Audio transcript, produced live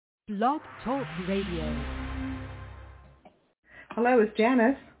Blog Talk Radio. Hello, it's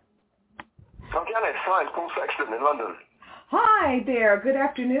Janice. I'm Janice. Hi, it's Paul Sexton in London. Hi there. Good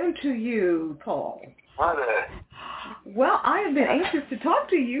afternoon to you, Paul. Hi there. Well, I have been anxious to talk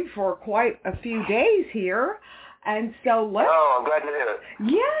to you for quite a few days here. And so let's... Oh, I'm glad to hear it.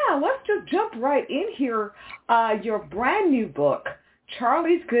 Yeah, let's just jump right in here. Your brand new book,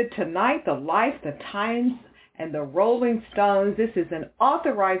 Charlie's Good Tonight, The Life, the Times, and the Rolling Stones. This is an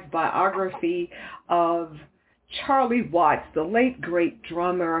authorized biography of Charlie Watts, the late great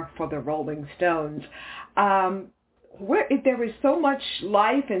drummer for the Rolling Stones. There is so much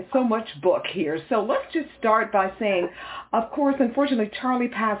life and so much book here. So let's just start by saying, of course, unfortunately, Charlie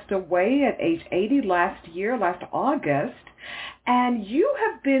passed away at age 80 last August. And you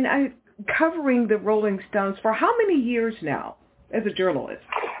have been covering the Rolling Stones for how many years now as a journalist?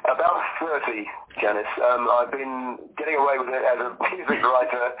 About 30, Janice. I've been getting away with it as a music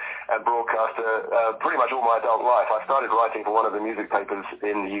writer and broadcaster pretty much all my adult life. I started writing for one of the music papers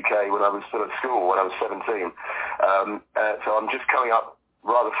in the UK when I was still at school, when I was 17. So I'm just coming up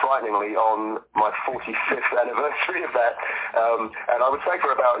rather frighteningly on my 45th anniversary of that. And I would say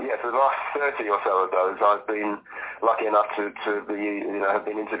for about, for the last 30 or so of those, I've been lucky enough to be, have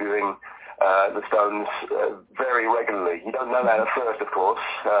been interviewing the Stones very regularly. You don't know that at first, of course,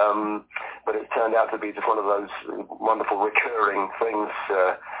 but it's turned out to be just one of those wonderful recurring things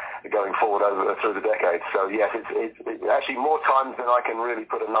going forward through the decades. So yes, it's actually more times than I can really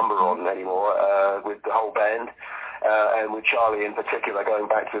put a number on anymore with the whole band, and with Charlie in particular, going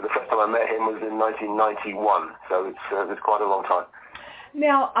back to the first time I met him was in 1991. So it's quite a long time.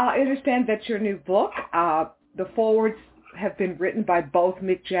 Now, I understand that your new book, the forwards have been written by both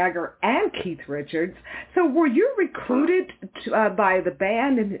Mick Jagger and Keith Richards. So were you recruited by the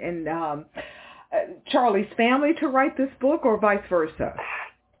band and Charlie's family to write this book, or vice versa?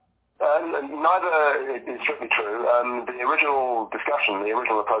 Neither is strictly true. The original discussion, the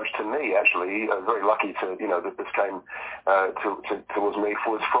original approach to me, actually, very lucky to, that this came towards me,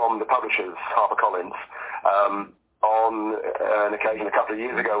 was from the publishers, HarperCollins, on an occasion a couple of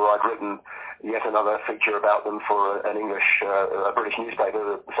years ago where I'd written yet another feature about them for an English, a British newspaper,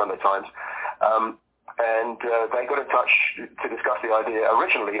 the Sunday Times. And they got in touch to discuss the idea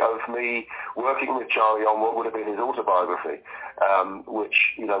originally of me working with Charlie on what would have been his autobiography,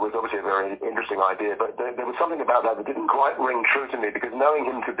 which, was obviously a very interesting idea. But there was something about that didn't quite ring true to me, because knowing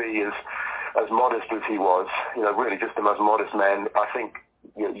him to be as modest as he was, really just the most modest man I think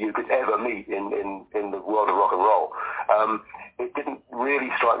you could ever meet in the world of rock and roll, it didn't really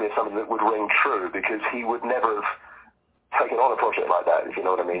strike me as something that would ring true, because he would never have taken on a project like that, if you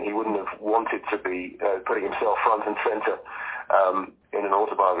know what I mean. He wouldn't have wanted to be putting himself front and center in an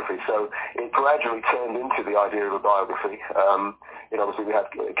autobiography. So it gradually turned into the idea of a biography. Obviously we had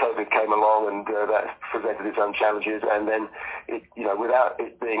COVID came along, and that presented its own challenges. And then, without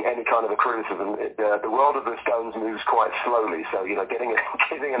it being any kind of a criticism, the world of the Stones moves quite slowly. So getting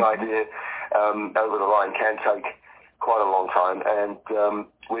an idea over the line can take quite a long time. And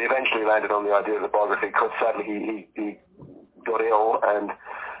we eventually landed on the idea of the biography because sadly he got ill and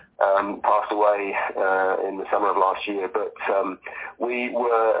passed away in the summer of last year. But we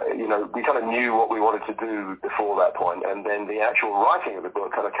kind of knew what we wanted to do before that point, and then the actual writing of the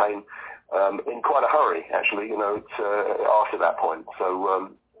book kind of came in quite a hurry, actually. It's after that point. So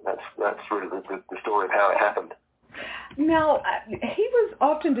that's really the story of how it happened. Now, he was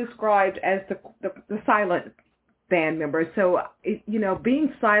often described as the silent band member. So,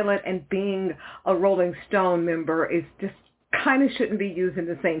 being silent and being a Rolling Stone member is just kind of shouldn't be used in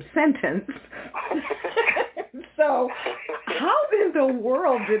the same sentence. So how in the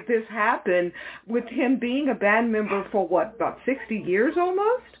world did this happen with him being a band member for about 60 years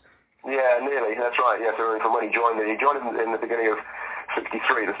almost? Yeah, nearly. That's right. Yeah, so from when he joined in the beginning of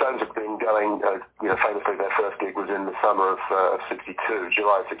 63. The Stones had been going, famously their first gig was in the summer of 62,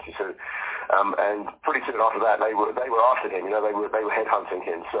 July of 62. And pretty soon after that, they were after him. They were headhunting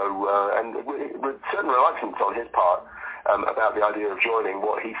him. So and with certain reluctance on his part about the idea of joining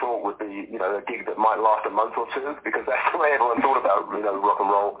what he thought would be a gig that might last a month or two, because that's the way everyone thought about rock and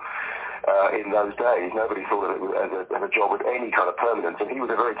roll in those days. Nobody thought of it as a job with any kind of permanence. And he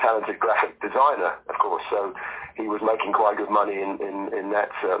was a very talented graphic designer, of course. So he was making quite good money in that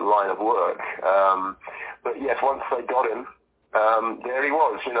line of work. But yes, once they got him, there he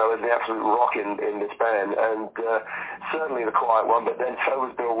was, as the absolute rock in this band, and certainly the quiet one, but then so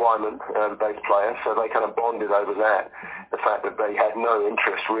was Bill Wyman, the bass player, so they kind of bonded over that, the fact that they had no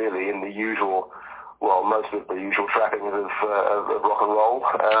interest really in the usual, most of the usual trappings of rock and roll,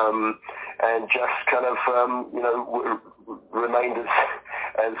 and just kind of, remained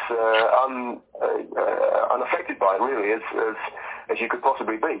unaffected by it, really, as you could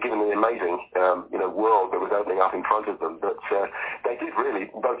possibly be, given the amazing, world that was opening up in front of them. But they did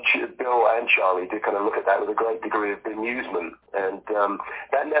really, both Bill and Charlie did kind of look at that with a great degree of bemusement, and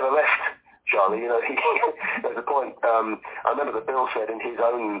that never left Charlie. There's a point, I remember that Bill said in his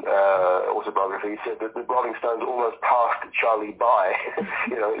own autobiography, he said that the Rolling Stones almost passed Charlie by.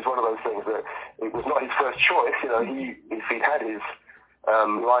 It's one of those things that it was not his first choice. If he'd had his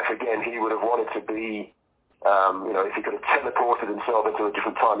life again, he would have wanted to be, if he could have teleported himself into a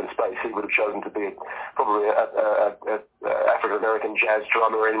different time and space, he would have chosen to be probably a African-American jazz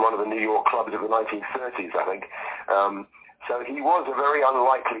drummer in one of the New York clubs of the 1930s, I think. So he was a very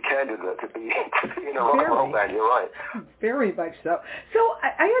unlikely candidate to be in a rock and roll band, you're right. Very much so. So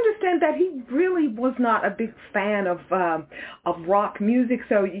I understand that he really was not a big fan of rock music.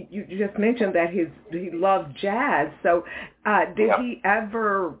 So you just mentioned that he loved jazz. So did he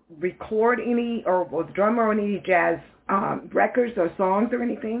ever record any or was drummer on any jazz records or songs or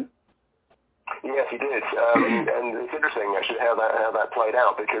anything? Yes, he did. And it's interesting, actually, how that played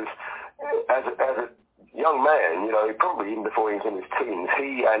out, because as a young man, probably even before he was in his teens,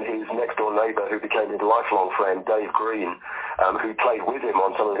 he and his next-door neighbour, who became his lifelong friend, Dave Green, who played with him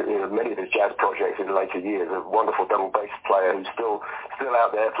on many of his jazz projects in later years, a wonderful double bass player who's still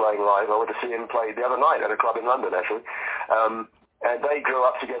out there playing live. I went to see him play the other night at a club in London, actually. And they grew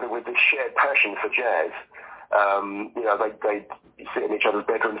up together with this shared passion for jazz. They sit in each other's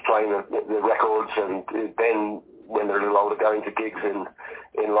bedrooms playing the records, and then when they're a little older, going to gigs in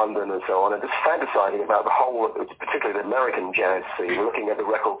London and so on, and just fantasizing about the whole, particularly the American jazz scene, looking at the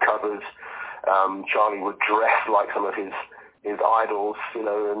record covers. Charlie would dress like some of his idols,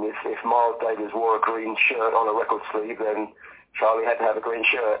 and if Miles Davis wore a green shirt on a record sleeve, then Charlie had to have a green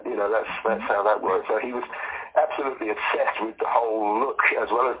shirt. That's how that worked. So he was absolutely obsessed with the whole look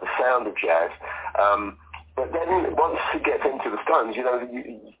as well as the sound of jazz. But then once he gets into the Stones,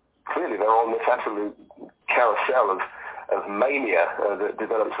 clearly they're on this absolute carousel of mania that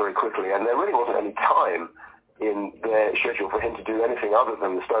develops very quickly, and there really wasn't any time in their schedule for him to do anything other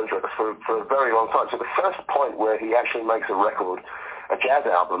than the Stones records for a very long time. So the first point where he actually makes a jazz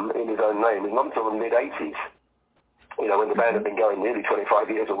album in his own name, is not until the mid-'80s, when the band had been going nearly 25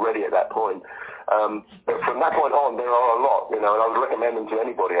 years already at that point. But from that point on, there are a lot, and I would recommend them to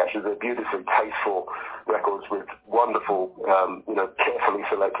anybody, actually. They're beautifully tasteful records with wonderful, carefully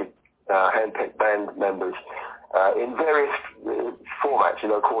selected hand-picked band members in various formats,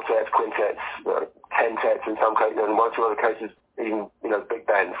 quartets, quintets, tentets in some cases, and one or two other cases, even, big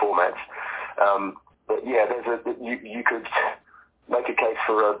band formats. But yeah, you could make a case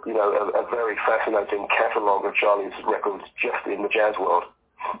for a very fascinating catalogue of Charlie's records just in the jazz world.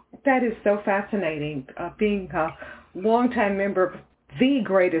 That is so fascinating, being a longtime member of the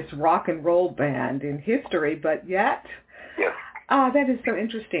greatest rock and roll band in history, but yet, that is so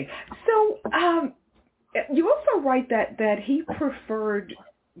interesting. So, you also write that he preferred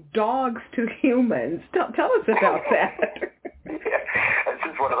dogs to humans. Tell us about that. It's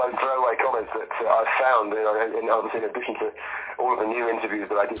just one of those throwaway comments that I found, obviously in addition to all of the new interviews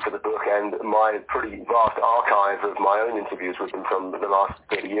that I did for the book and my pretty vast archive of my own interviews with them from the last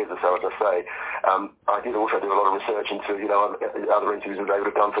 30 years or so, as I say. I did also do a lot of research into, other interviews that they would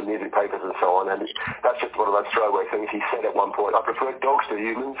have done for music papers and so on, and that's just one of those throwaway things he said at one point. I prefer dogs to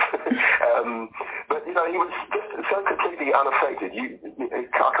humans. But, he was just so completely unaffected.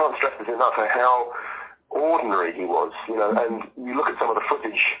 I can't stress this enough how ordinary he was, and you look at some of the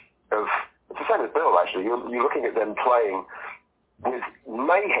footage of, it's the same as Bill, actually. You're looking at them playing with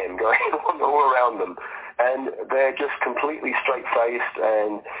mayhem going on all around them, and they're just completely straight-faced.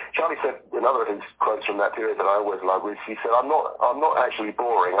 And Charlie said, another of his quotes from that period that I always love was, he said, I'm not actually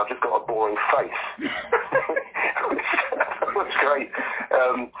boring, I've just got a boring face. That was great.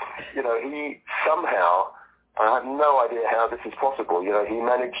 He somehow, I have no idea how this is possible, he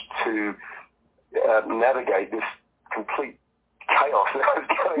managed to navigate this complete chaos that was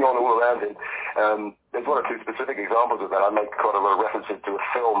going on all around him. There's one or two specific examples of that. I make quite a lot of references to a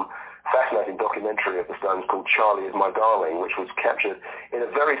fascinating documentary of the Stones called Charlie Is My Darling, which was captured in a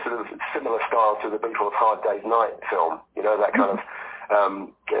very sort of similar style to the Beatles' Hard Day's Night film, that kind of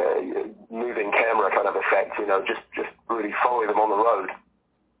moving camera kind of effect, just really following them on the road.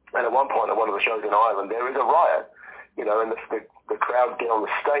 And at one point, at one of the shows in Ireland, there is a riot, and the crowd get on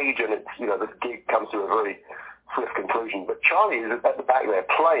the stage, and it's, the gig comes to a very swift conclusion. But Charlie is at the back there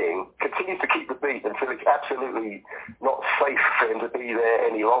playing, continues to keep the beat until it's absolutely not safe for him to be there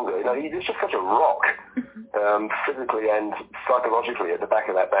any longer. He's just such a rock, physically and psychologically at the back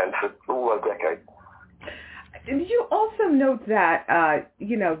of that band for all those decades. And you also note that,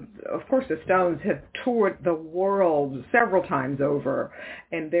 of course the Stones have toured the world several times over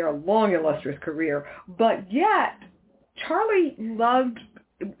in their long, illustrious career, but yet Charlie loved,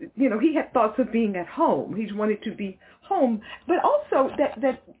 he had thoughts of being at home. He wanted to be home, but also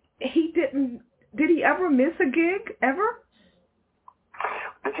that he did he ever miss a gig, ever?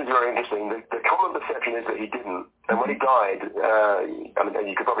 This is very interesting. The common perception is that he didn't. And when he died, and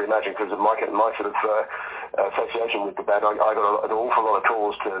you could probably imagine, because of my sort of association with the band, I got an awful lot of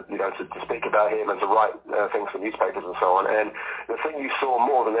calls to speak about him and to write things for newspapers and so on. And the thing you saw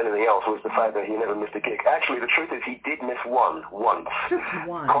more than anything else was the fact that he never missed a gig. Actually, the truth is he did miss one once. Just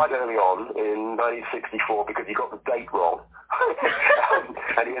one. Quite early on in 1964 because he got the date wrong.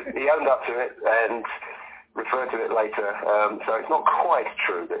 And he owned up to it and referred to it later, so it's not quite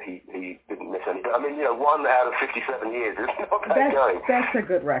true that he didn't miss any. But I mean, 1 out of 57 years is not bad going. That's a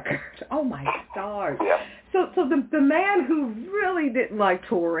good record. Oh my stars! Yeah. So the man who really didn't like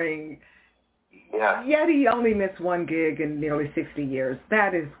touring, yet he only missed one gig in nearly 60 years.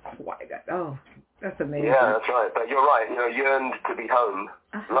 That is that's amazing. Yeah, that's right. But you're right. Yearned to be home.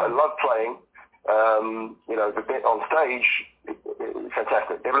 Loved playing. The bit on stage,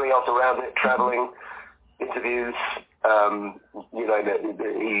 fantastic. Everything else around it, traveling. Interviews,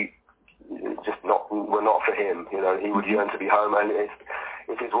 he just were not for him. He would yearn to be home, and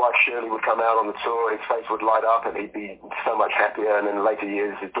if his wife Shirley would come out on the tour, his face would light up, and he'd be so much happier. And in later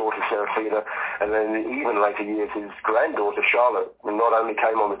years, his daughter Seraphina, and then even later years, his granddaughter Charlotte, not only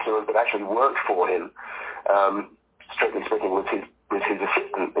came on the tours but actually worked for him. Strictly speaking, was his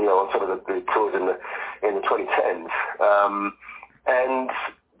assistant, on some of the tours in the 2010s, and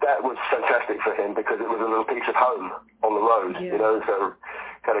that was fantastic for him because it was a little piece of home on the road, so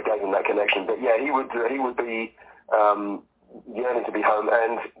kind of gave him that connection. But yeah, he would be yearning to be home.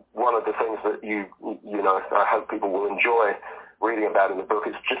 And one of the things that I hope people will enjoy reading about in the book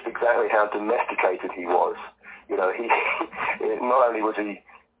is just exactly how domesticated he was. He not only was he,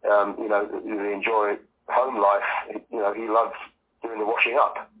 he enjoyed home life, he loved doing the washing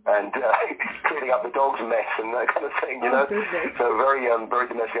up and cleaning up the dog's mess and that kind of thing, So very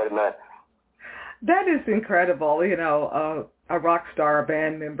domesticated man. That is incredible, a rock star, a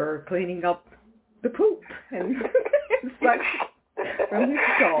band member cleaning up the poop and such from his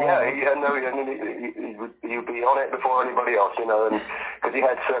dog. Yeah, he would be on it before anybody else, and because he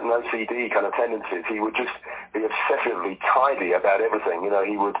had certain OCD kind of tendencies, he would just be obsessively tidy about everything.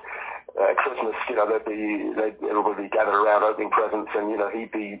 He would. Christmas, everybody gathered around opening presents, and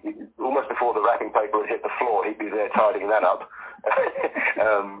he'd be almost before the wrapping paper would hit the floor, he'd be there tidying that up.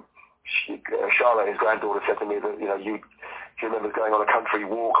 Charlotte, his granddaughter, said to me that she remembers going on a country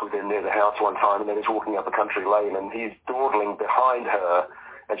walk with him near the house one time, and then he's walking up a country lane, and he's dawdling behind her,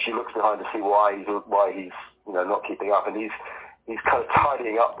 and she looks behind to see why he's not keeping up, and he's kind of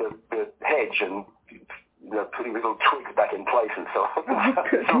tidying up the hedge and putting little twigs back in place and so on.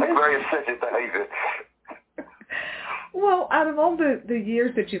 It's like very obsessive behavior. Well, out of all the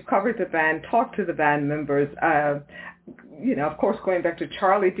years that you've covered the band, talked to the band members, of course, going back to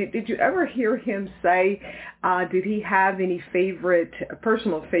Charlie, did you ever hear him say, did he have any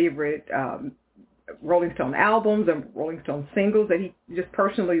personal favorite Rolling Stone albums and Rolling Stone singles that he just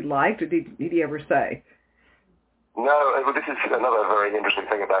personally liked, or did he ever say? No, this is another very interesting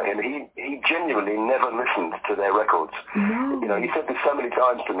thing about him. He genuinely never listened to their records. No. He said this so many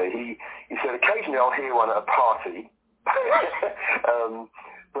times to me. He said, occasionally I'll hear one at a party,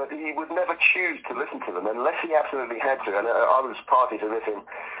 but he would never choose to listen to them unless he absolutely had to. And I was party to this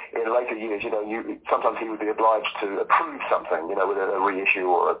in later years. Sometimes he would be obliged to approve something, with a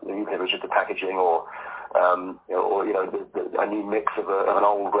reissue, or even if it was just a packaging, or a new mix of an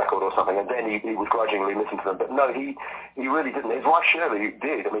old record or something, and then he would grudgingly listen to them. But no, he really didn't. His wife Shirley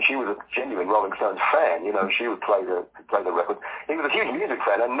did. I mean, she was a genuine Rolling Stones fan. She would play the record. He was a huge music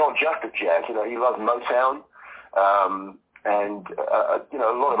fan, and not just of jazz. He loved Motown, and a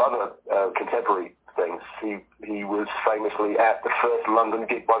lot of other contemporary things. He was famously at the first London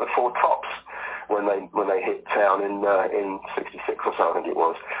gig by the Four Tops when they hit town in '66 or so, I think it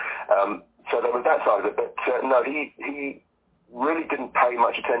was. So there was that side of it, but no, he really didn't pay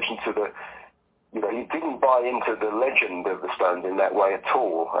much attention to he didn't buy into the legend of the Stones in that way at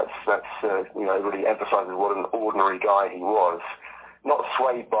all. That's really emphasizes what an ordinary guy he was, not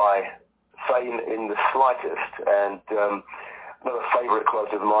swayed by fame in the slightest. And another favourite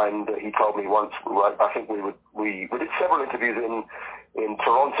quote of mine that he told me once, I think we did several interviews in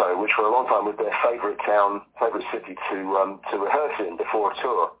Toronto, which for a long time was their favourite city to rehearse in before a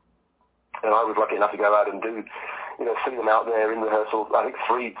tour. And I was lucky enough to go out and see them out there in rehearsal, I think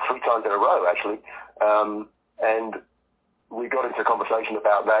three times in a row, actually. and we got into a conversation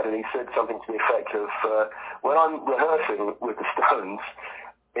about that, and he said something to the effect of, when I'm rehearsing with the Stones,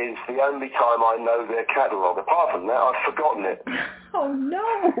 is the only time I know their catalogue. Apart from that, I've forgotten it. Oh,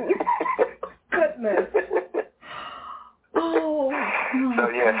 no. Goodness. Oh, so,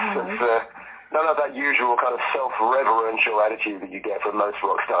 yes, it's none of that usual kind of self-reverential attitude that you get from most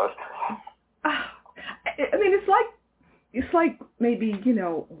rock stars. I mean, it's like maybe,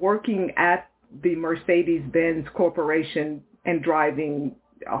 working at the Mercedes-Benz Corporation and driving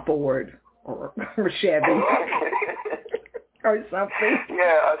a Ford or Chevy. Or something.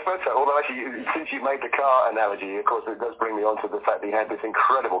 Yeah, I suppose so. Although actually, since you made the car analogy, of course, it does bring me on to the fact that he had this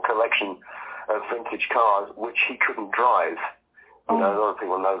incredible collection of vintage cars, which he couldn't drive. A lot of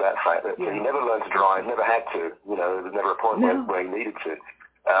people know that fact. That he never learned to drive, never had to. There was never a point where he needed to.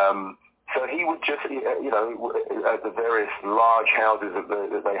 So he would just, at the various large houses that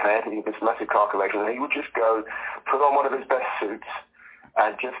they had, he had this massive car collection, and he would just go put on one of his best suits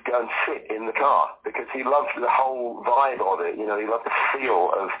and just go and sit in the car, because he loved the whole vibe of it. He loved the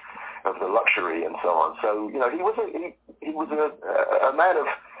feel of the luxury and so on. So, he was a man of,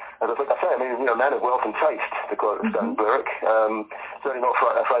 as I think I say, a man of wealth and taste, to quote a Stones lyric. Certainly not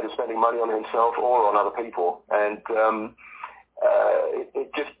afraid of spending money on himself or on other people. And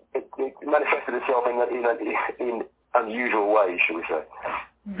it manifested itself in unusual ways, shall we say.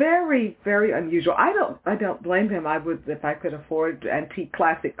 Very, very unusual. I don't blame him. I would, if I could afford antique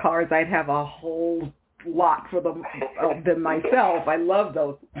classic cars, I'd have a whole lot of them myself. I love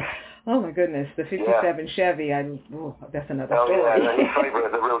those. Oh my goodness, the '57 Chevy. That's another story. Yeah, his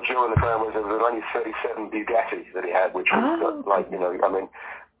favorite, the real jewel in the crown, was the 1937 Bugatti that he had, which was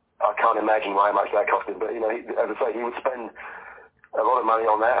I can't imagine how much that cost him. But as I say, he would spend a lot of money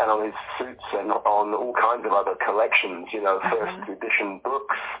on that and on his suits and on all kinds of other collections, first edition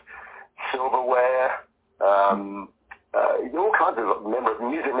books, silverware, all kinds of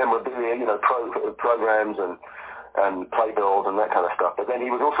music memorabilia, programs and playbills and that kind of stuff. But then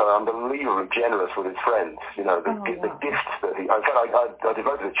he was also unbelievably generous with his friends, the gifts that he... In fact, I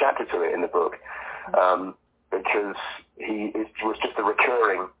devoted a chapter to it in the book because it was just a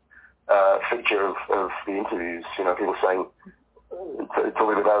recurring feature of the interviews, people saying...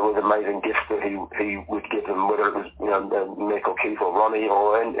 talking about all the amazing gifts that he would give them, whether it was Mick or Keith or Ronnie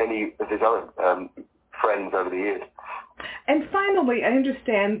or any of his other friends over the years. And finally, I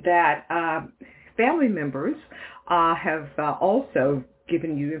understand that family members have also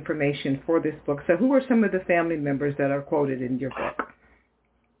given you information for this book. So who are some of the family members that are quoted in your book?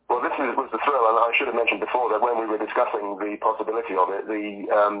 Well, this was the thrill, and I should have mentioned before that when we were discussing the possibility of it,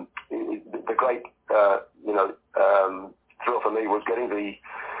 the great thrill for me was getting the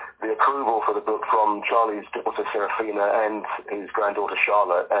approval for the book from Charlie's daughter Seraphina and his granddaughter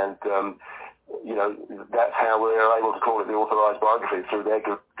Charlotte, and that's how we were able to call it the Authorized Biography, through their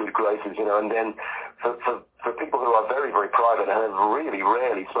good graces, and then for people who are very, very private and have really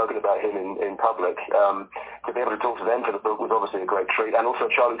rarely spoken about him in public, to be able to talk to them for the book was obviously a great treat. And also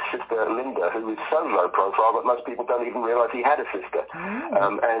Charlie's sister Linda, who is so low profile that most people don't even realize he had a sister.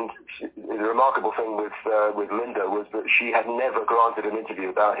 And the remarkable thing with Linda was that she had never granted an interview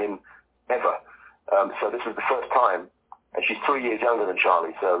about him ever. So this was the first time, and she's 3 years younger than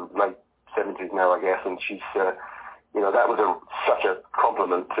Charlie, so late 70s now, I guess, and she's, that was such a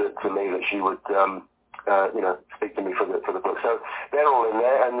compliment to me that she would, speak to me for the book. So they're all in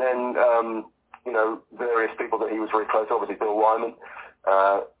there, and then, various people that he was very close to. Obviously Bill Wyman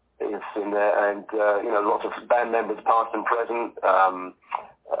is in there, and, lots of band members past and present.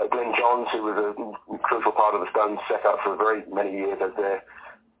 Glyn Johns, who was a crucial part of the Stones setup for very many years as their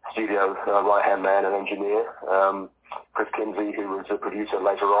studio right-hand man and engineer. Chris Kinsey, who was a producer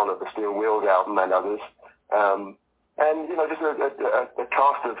later on of the Steel Wheels album, and others. And, just a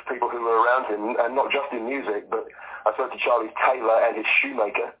cast of people who were around him, and not just in music, but I spoke to Charlie's tailor and his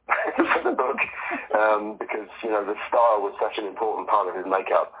shoemaker for the book, because, the style was such an important part of his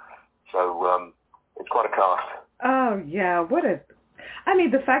makeup. So it's quite a cast. Oh, yeah.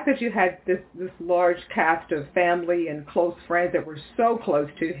 The fact that you had this large cast of family and close friends that were so close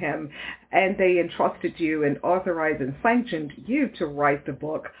to him, and they entrusted you and authorized and sanctioned you to write the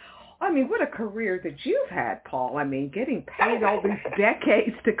book. What a career that you've had, Paul. Getting paid all these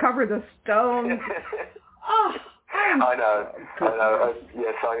decades to cover the Stones. Oh, I know.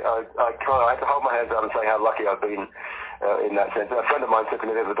 Yes, I have to hold my hands up and say how lucky I've been in that sense. A friend of mine said to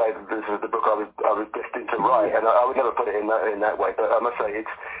me the other day that this was the book I was destined to write, and I would never put it in that way. But I must say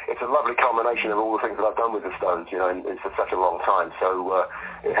it's a lovely culmination of all the things that I've done with the Stones, and it's for such a long time. So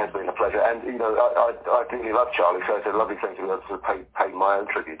it has been a pleasure. And I dearly love Charlie, so it's a lovely thing to be able to pay my own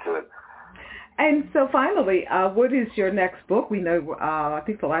tribute to it. And so finally, what is your next book? We know, I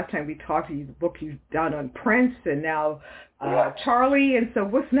think the last time we talked to you, the book you've done on Prince and now Charlie. And so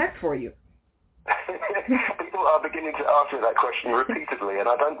what's next for you? People are beginning to ask me that question repeatedly, and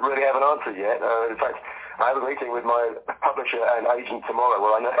I don't really have an answer yet. In fact, I have a meeting with my publisher and agent tomorrow.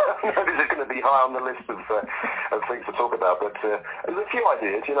 Well, I know this is going to be high on the list of things to talk about, but there's a few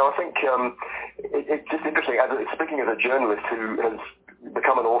ideas. I think it's just interesting. Speaking as a journalist who has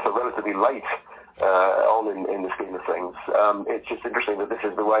become an author relatively late on in the scheme of things, it's just interesting that this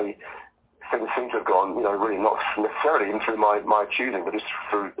is the way things seem to have gone, really not necessarily even through my choosing, but just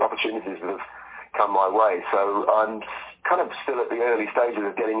through opportunities that have come my way. So I'm kind of still at the early stages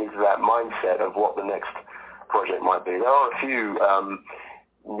of getting into that mindset of what the next project might be. There are a few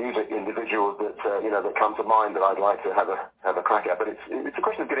music individuals that that come to mind that I'd like to have a crack at, but it's a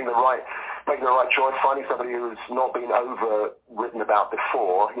question of making the right choice, finding somebody who's not been overwritten about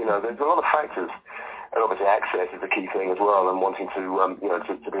before. There's a lot of factors. And obviously access is a key thing as well, and wanting to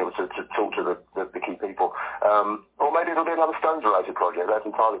be able to talk to the key people. Or maybe it'll be another Stones-related project. That's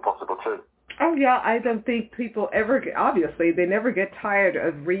entirely possible too. Oh, yeah, I don't think people ever obviously, they never get tired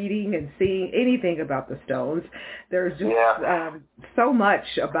of reading and seeing anything about the Stones. There's just so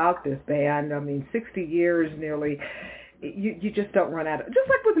much about this band. I mean, 60 years nearly. You just don't run out of, just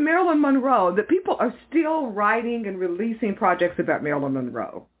like with Marilyn Monroe, that people are still writing and releasing projects about Marilyn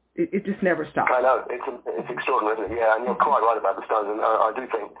Monroe. It just never stops. I know. It's extraordinary, isn't it? Yeah, and you're quite right about the Stones. And I do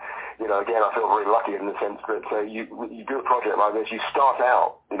think, again, I feel very lucky in the sense that you do a project like this, you start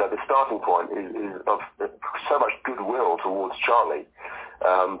out, the starting point is of so much goodwill towards Charlie,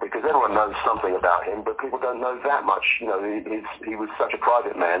 because everyone knows something about him, but people don't know that much. He was such a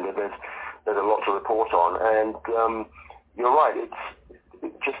private man that there's a lot to report on. And you're right, it's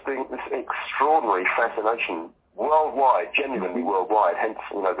just this extraordinary fascination worldwide, genuinely worldwide. Hence,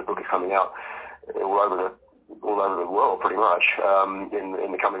 the book is coming out all over the world, pretty much,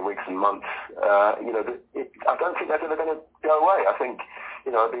 in the coming weeks and months. I don't think that's ever going to go away. I think,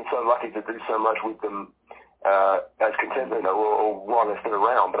 I've been so lucky to do so much with them as contemporary, or while they're still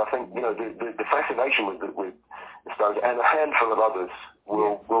around. But I think, the fascination with the Stones and a handful of others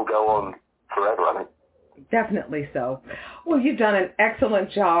will go on forever, I think. Definitely so. Well, you've done an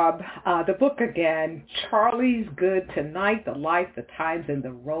excellent job. The book again, Charlie's Good Tonight, The Life, the Times, and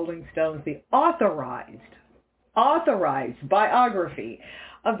the Rolling Stones, the authorized biography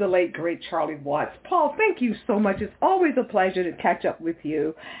of the late, great Charlie Watts. Paul, thank you so much. It's always a pleasure to catch up with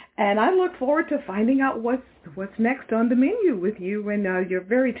you. And I look forward to finding out what's next on the menu with you and your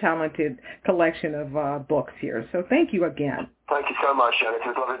very talented collection of books here. So thank you again. Thank you so much, Janet. It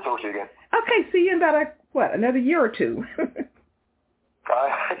was lovely to talk to you again. Okay, see you in about another year or two.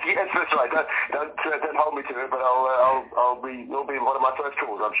 Yes, that's right. Don't hold me to it, but you'll be one of my first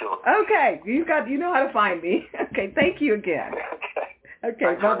calls, I'm sure. Okay, you know how to find me. Okay, thank you again.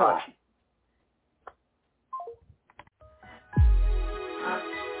 Okay, bye-bye.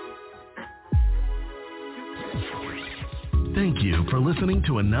 Thank you for listening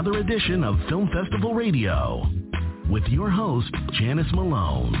to another edition of Film Festival Radio with your host, Janice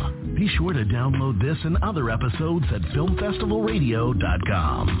Malone. Be sure to download this and other episodes at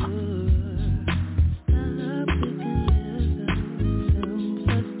filmfestivalradio.com.